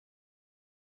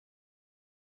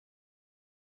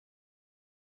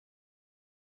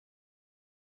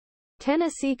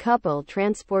Tennessee couple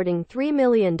transporting $3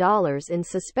 million in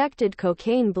suspected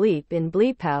cocaine bleep in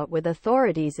bleepout with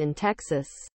authorities in Texas.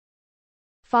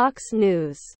 Fox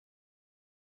News.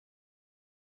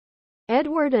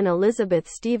 Edward and Elizabeth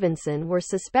Stevenson were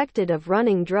suspected of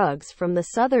running drugs from the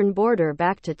southern border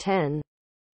back to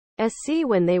Tennessee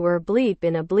when they were bleep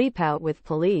in a bleepout with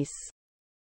police.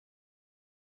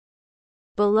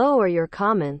 Below are your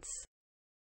comments.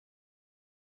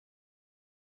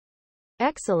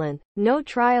 Excellent. No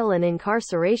trial and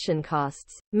incarceration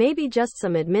costs, maybe just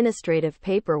some administrative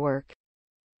paperwork.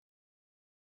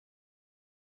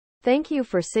 Thank you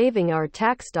for saving our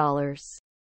tax dollars.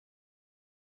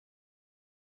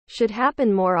 Should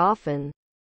happen more often.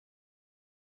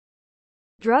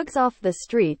 Drugs off the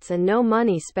streets and no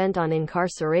money spent on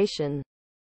incarceration.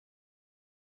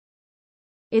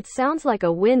 It sounds like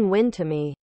a win-win to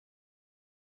me.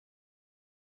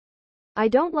 I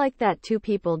don't like that 2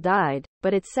 people died,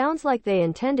 but it sounds like they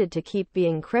intended to keep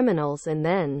being criminals and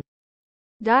then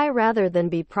die rather than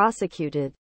be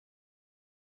prosecuted.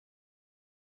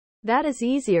 That is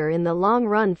easier in the long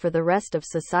run for the rest of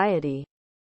society.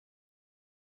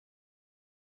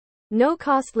 No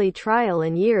costly trial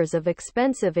and years of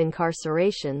expensive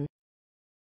incarceration.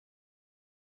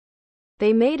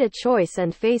 They made a choice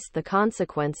and faced the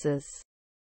consequences.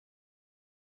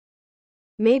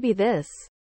 Maybe this.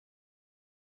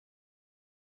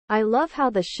 I love how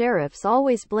the sheriffs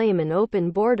always blame an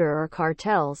open border or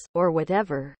cartels, or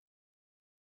whatever.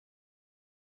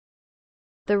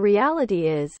 The reality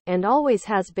is, and always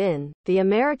has been, the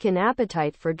American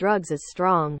appetite for drugs is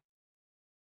strong.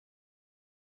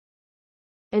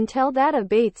 Until that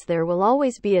abates, there will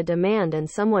always be a demand and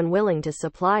someone willing to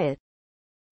supply it.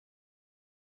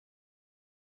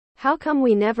 How come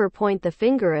we never point the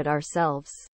finger at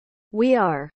ourselves? We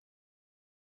are.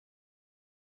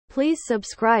 Please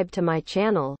subscribe to my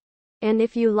channel. And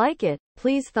if you like it,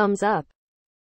 please thumbs up.